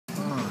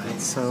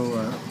So,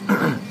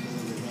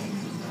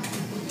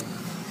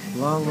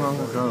 long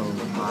ago,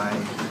 I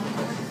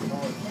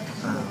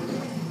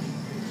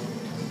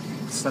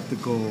set the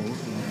goal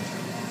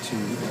to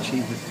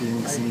achieve the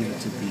things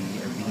needed to be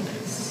a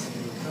Venus.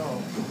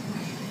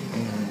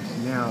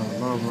 And now,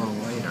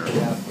 long later,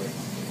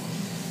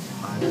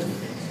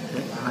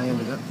 I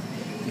ended up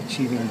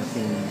achieving the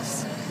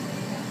things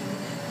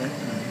that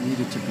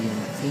needed to be an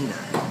Athena.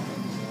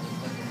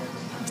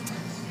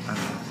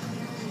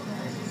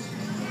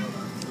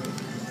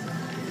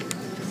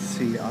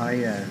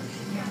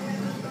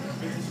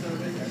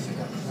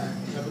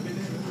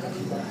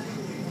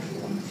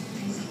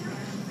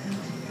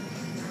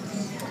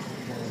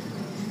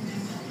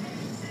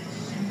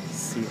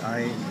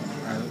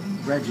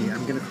 Reggie,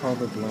 I'm going to call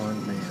the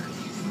blonde man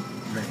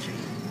Reggie.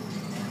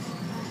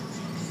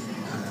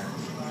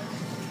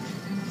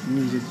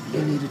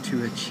 He needed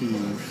to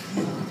achieve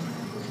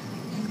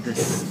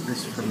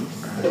this from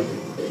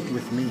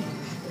with me,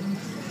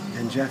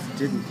 and Jeff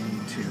didn't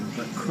need to,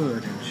 but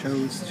could and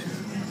chose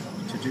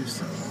to do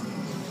so.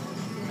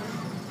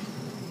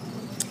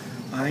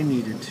 I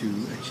needed to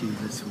achieve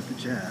this with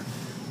Jeff,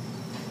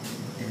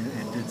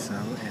 and did so,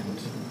 and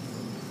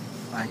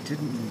I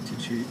didn't need to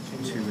achieve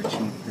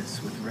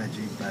this with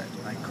Reggie, but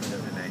I could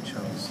have, and I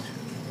chose to.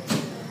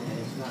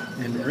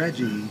 And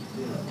Reggie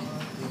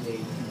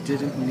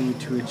didn't need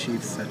to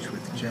achieve such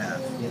with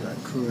Jeff,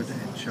 but could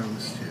and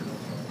chose to.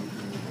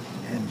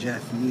 And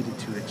Jeff needed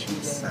to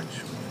achieve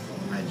such with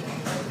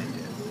Reggie, and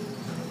did.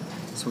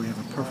 So we have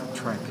a perfect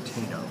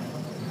tri-potato.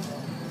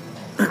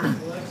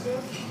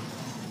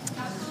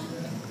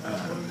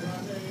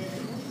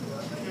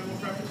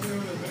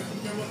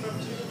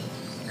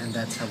 And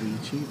that's how we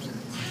achieved it.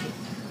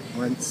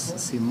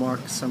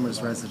 Mark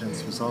Summers'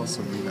 residence was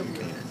also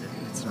relocated.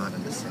 It's not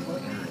in the same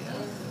area.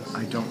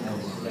 I don't know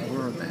where we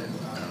were then,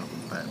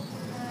 but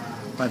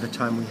by the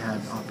time we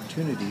had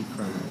opportunity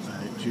from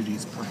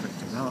Judy's Perfect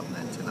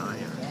Development and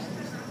I,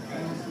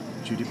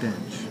 Judy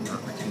Bench,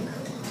 not Latina,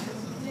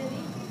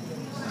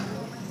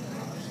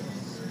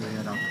 we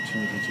had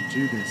opportunity to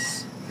do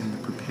this in the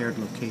prepared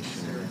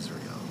location in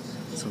Israel.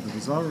 So there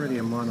was already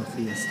a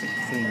monotheistic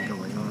thing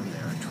going on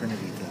there, a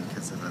Trinity thing,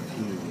 because of a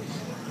few,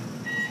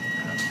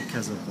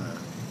 because of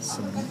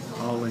some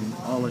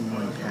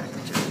all-in-one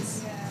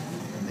packages,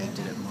 and they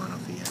did it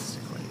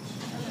monotheistically,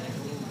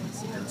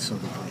 and so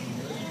did we.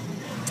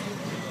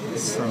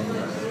 So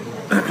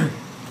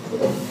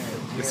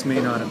this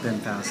may not have been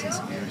thousands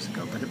of years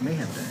ago, but it may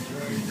have been.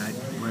 I mean,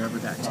 wherever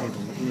that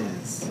table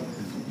is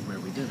where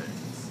we did it.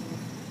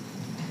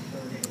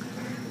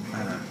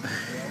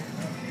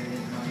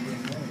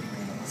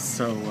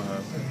 So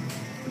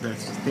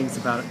there's things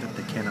about it that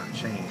they cannot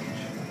change,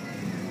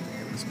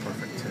 and it was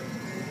perfect to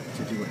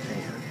do what they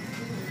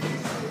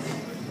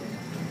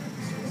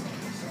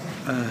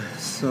had.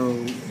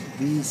 So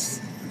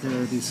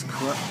there are these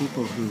corrupt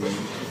people who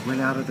went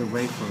out of their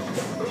way for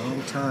a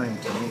long time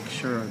to make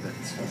sure that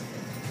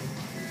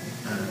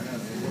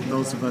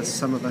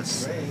some of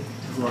us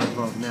who are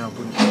involved now,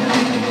 wouldn't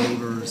have the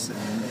neighbors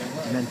and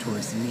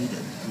mentors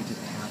needed. We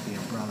didn't have the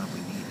umbrella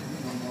we needed.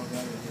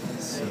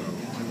 So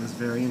it was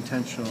very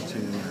intentional to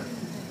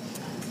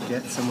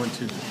get someone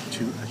to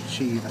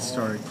achieve a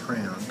starry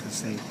crown,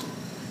 because they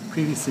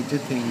previously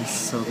did things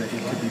so that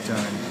it could be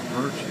done in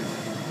virtue.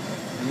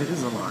 And it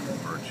is a lot of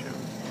virtue.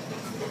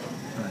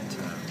 But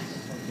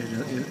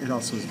it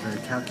also is very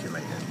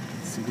calculated.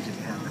 See, we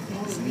didn't have the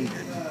things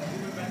needed.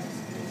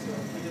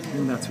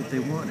 And that's what they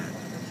wanted.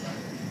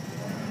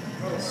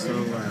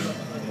 So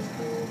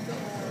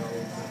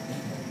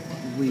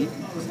we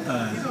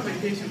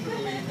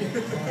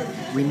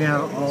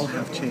now all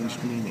have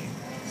changed meaning.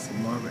 So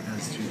Margaret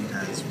does, Judy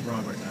does,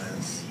 Robert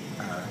does.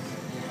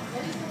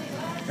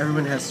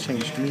 Everyone has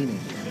changed meaning.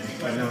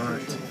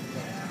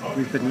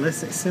 We've been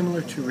listening,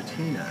 similar to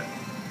Retina,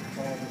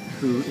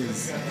 who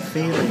is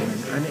failing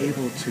and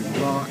unable to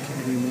lock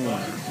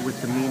anymore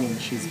with the meaning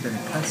she's been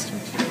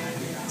accustomed to.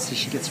 So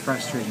she gets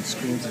frustrated and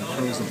screams and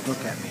throws a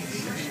book at me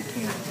because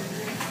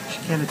she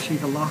can't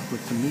achieve a lock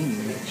with the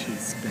meaning that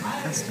she's been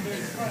accustomed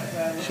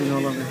to. She no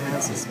longer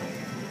has this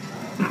meaning.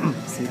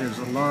 See, there's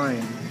a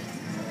line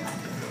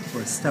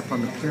or a step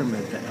on the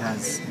pyramid that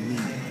has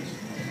meaning.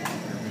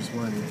 There's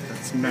one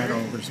that's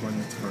metal, there's one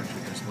that's virtue,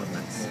 there's one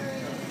that's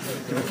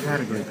different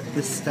category, but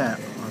this step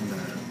from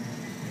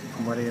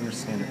what I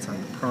understand, it's on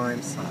the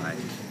prime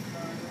side.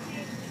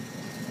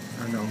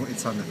 Or no,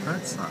 it's on the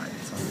front side.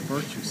 It's on the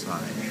virtue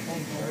side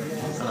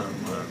of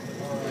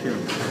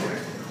pyramid.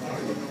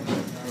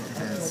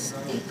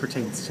 It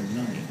pertains to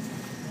meaning.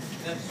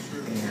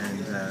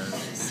 And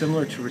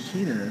similar to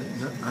Retina,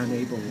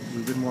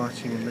 we've been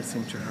watching and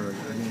listening to her,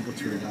 unable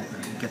to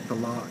get the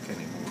lock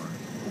anymore.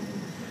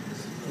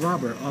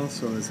 Robert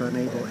also is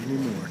unable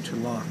anymore to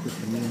lock with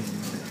the meaning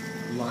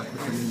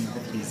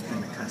that he's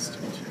been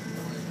accustomed to.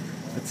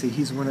 But see,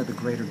 he's one of the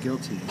greater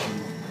guilty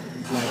who,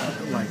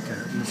 like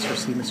Mr.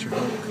 C, Mr.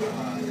 Hook,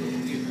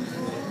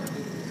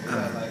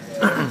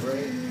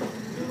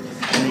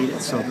 made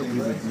it so that we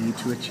would need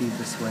to achieve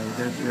this way.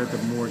 They're the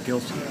more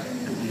guilty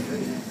of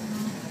even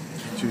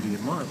Judy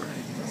and Margaret.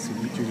 See,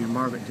 Judy and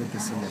Margaret did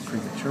this in their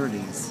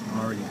prematurities,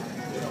 already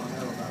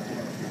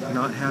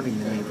not having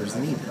the neighbors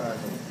needed.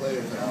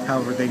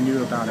 However, they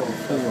knew about it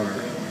before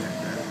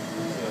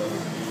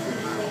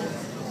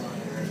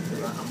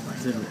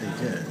and did what they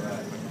did.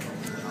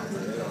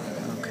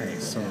 Okay,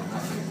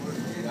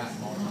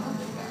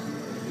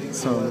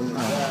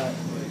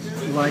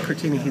 like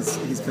Rotini,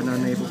 he's been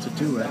unable to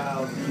do it.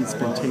 He's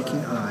been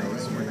taking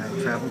eyes. When I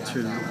traveled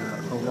to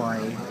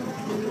Hawaii,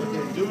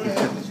 he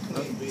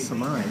took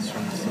some eyes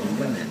from some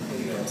women,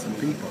 some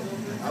people,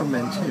 from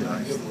men too.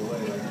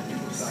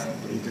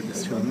 He did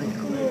this to a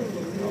male.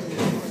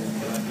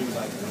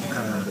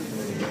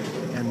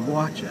 And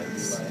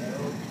watches.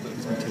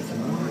 He's been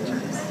taking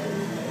watches.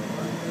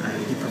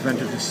 He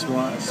prevented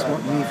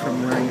me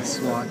from wearing a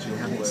swatch and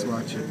having a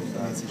swatch at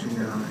Mesa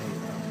Junior High.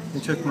 He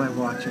took my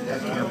watch at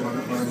that camp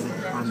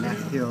on that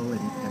hill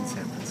in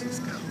San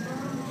Francisco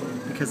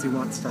because he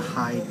wants to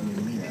hide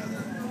new meaning,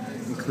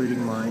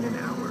 including mine and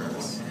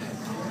ours,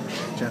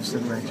 Jeff's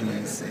and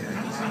Reggie's,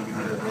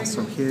 and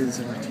also his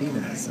and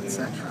Retina's,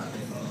 etc.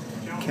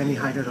 Can he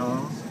hide it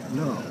all?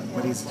 No.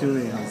 What he's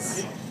doing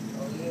is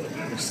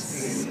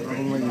it's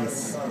only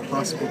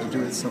possible to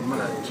do it so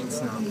much. It's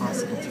not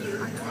possible to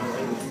hide it all.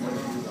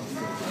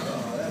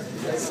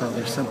 So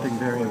there's something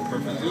very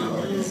imperfect about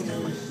what he's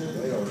doing.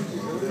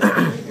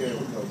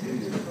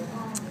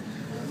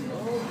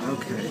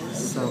 Okay,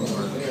 so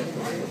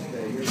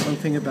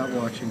something about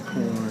watching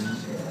porn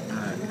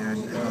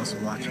and also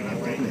watching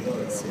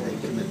indignities, see, they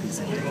commit these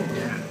indignant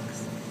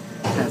acts,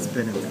 has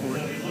been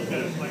important.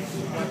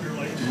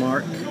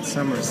 Mark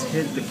Summers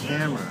hid the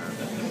camera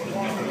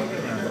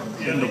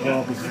in the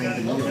wall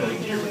behind the mirror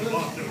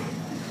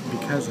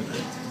because of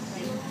it.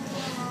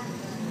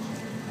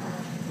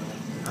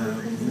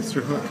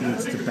 Mr. Hook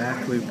needs to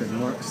backloop and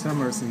Mark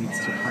Summers needs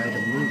to hide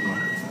a movie.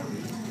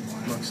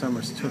 Mark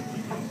Summers took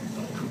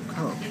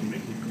coke. He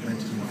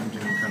prevented me from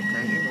doing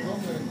cocaine.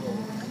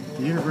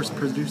 The universe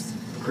produced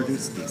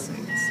these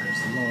things.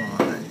 There's law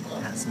that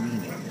has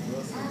meaning.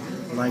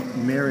 Like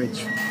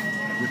marriage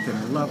within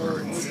a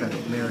lover instead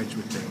of marriage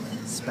within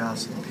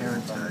spouse and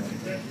parenthood.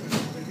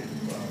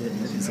 It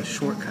is a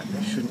shortcut.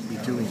 They shouldn't be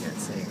doing it,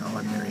 saying, oh,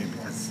 I'm married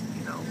because,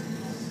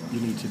 you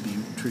need to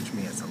treat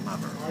me as a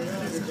lover.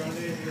 That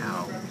isn't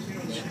how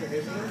we should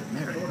get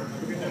married.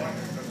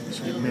 We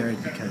should get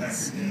married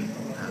because,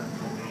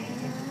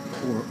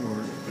 or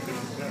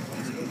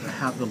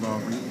have the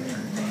law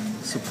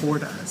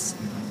support us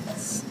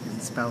in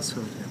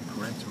spousehood and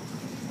parenthood.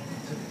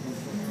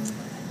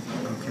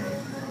 Okay,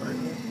 but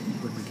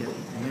when we get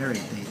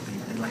married,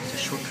 they like to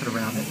shortcut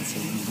around it and say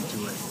you need to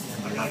do it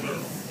in the lover.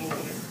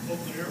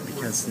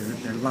 Because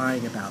they're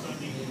lying about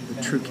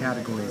the true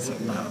categories of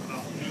love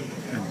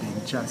and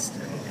being just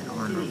and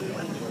honorable.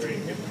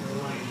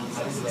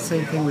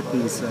 Same thing with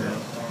these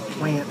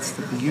plants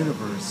that the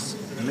universe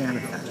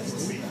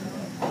manifests.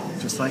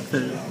 Just like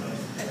the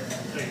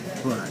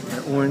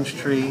orange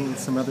tree and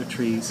some other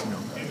trees,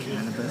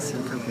 cannabis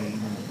and cocaine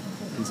and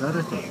these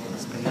other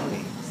things,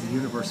 peyote, the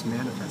universe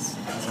manifests.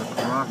 It's our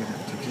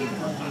prerogative to do.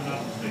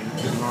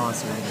 The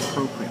laws are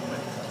inappropriate with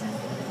it.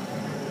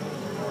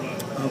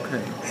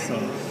 Okay, so,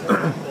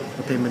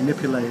 but they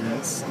manipulate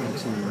us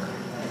into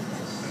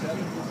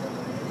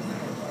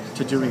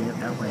to doing it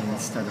that way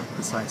instead of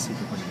precisely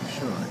the way you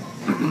should.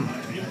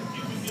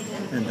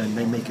 And then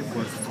they make it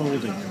worth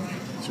folding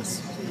and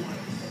just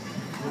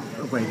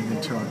waiting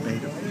until a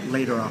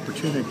later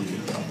opportunity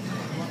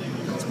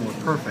that's more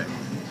perfect.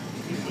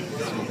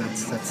 So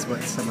that's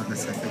what some of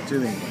us have been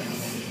doing.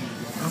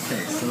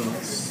 Okay, so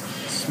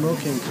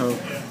smoking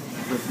coke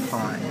with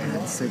pot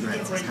and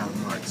cigarettes is how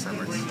Mark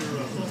Summers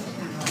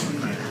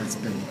has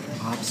been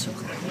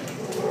obstacled.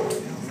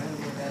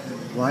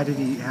 Why did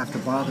he have to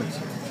bother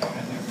to?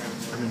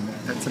 I mean,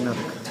 that's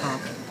another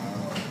topic.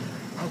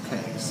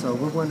 Okay, so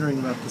we're wondering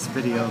about this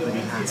video that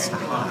he has to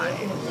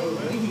hide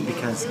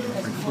because it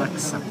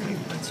reflects something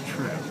that's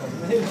true.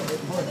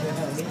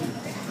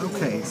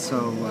 Okay,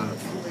 so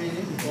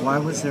why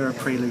was there a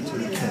prelude to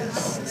the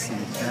kiss? See,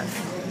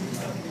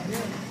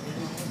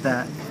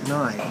 that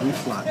night,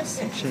 reflux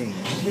changed.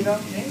 He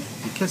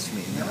kissed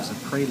me, and there was a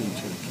prelude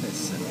to the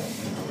kiss, and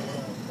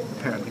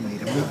apparently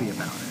made a movie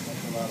about it.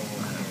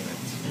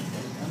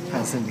 It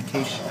has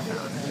indication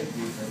about it.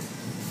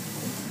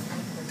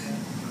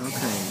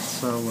 Okay,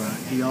 so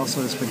he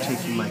also has been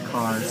taking my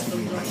cars. He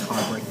made my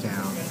car break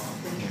down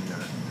in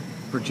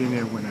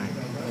Virginia when I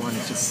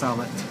wanted to sell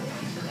it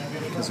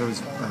because I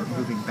was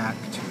moving back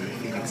to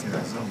Phoenix,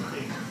 Arizona.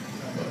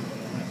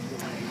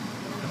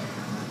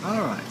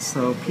 Alright,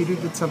 so Peter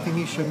did something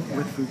he shouldn't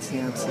with food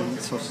stamps and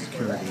Social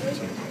Security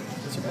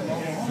to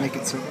make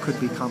it so it could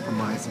be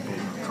compromisable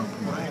or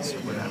compromised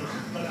or whatever.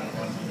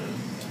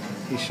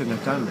 He shouldn't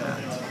have done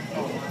that.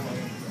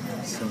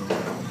 So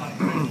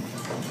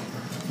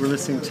we're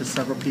listening to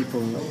several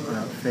people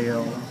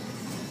fail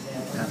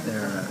at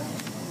their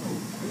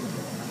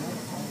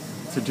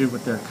to do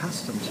what they're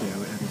accustomed to,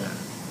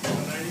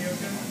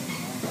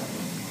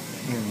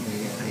 and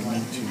they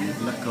need to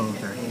let go of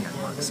their hand.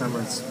 Mark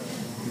Summers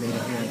made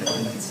a hand that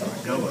he needs to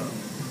let go of.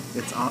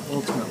 It's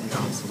ultimately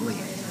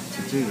obsolete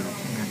to do,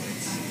 and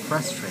it's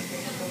frustrating.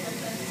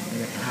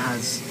 And it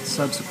has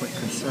subsequent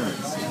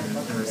concerns.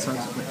 There are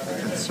subsequent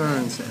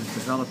concerns that have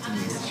developed in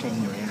these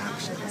chain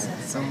reactions.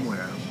 And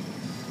somewhere,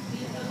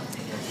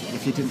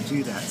 if you didn't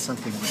do that,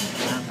 something wouldn't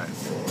happen.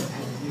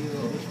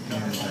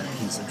 And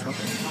he's in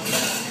trouble.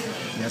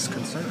 He has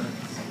concerns.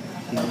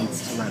 He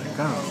needs to let it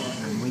go,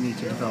 and we need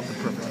to develop the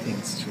perfect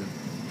things to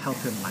help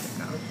him let it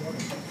go.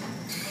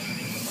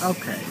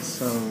 Okay,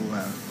 so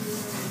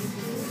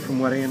from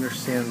what I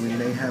understand, we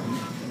may have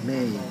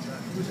made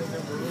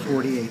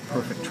 48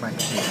 perfect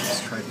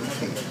trichomes,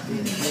 triplicate,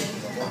 meaning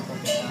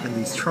in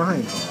these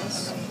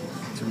triangles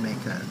to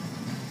make a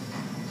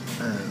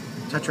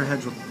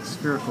tetrahedral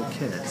spherical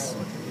kiss,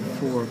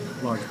 4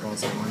 large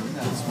balls and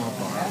 1 small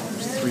ball.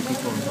 There's 3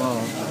 people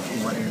involved, but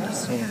from what I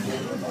understand,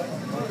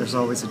 there's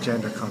always a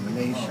gender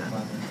combination.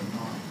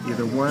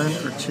 Either 1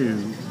 or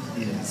 2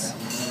 is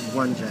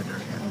one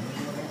gender, and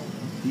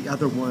the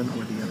other 1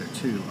 or the other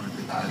 2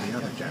 are the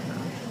other gender.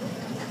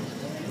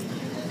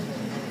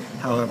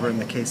 However, in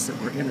the case that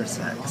we're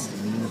intersexed,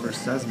 and the universe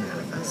does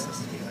manifest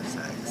as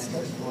intersexed,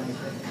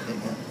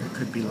 it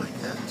could be like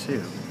that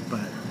too.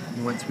 But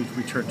once we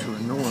return to a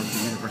norm,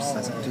 the universe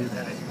doesn't do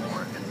that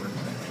anymore, and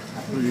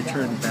we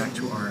return back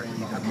to our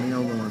either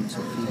male norms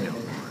or female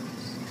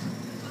norms.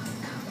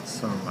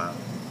 So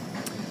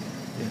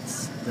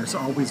there's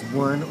always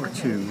 1 or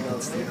 2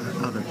 that's the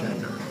other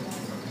gender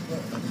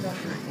of the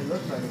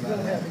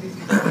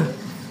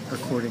 3,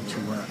 according to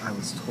what I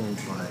was told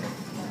by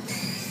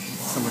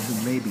someone who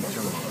may be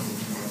John,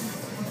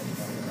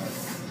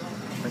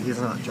 but he's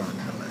not John.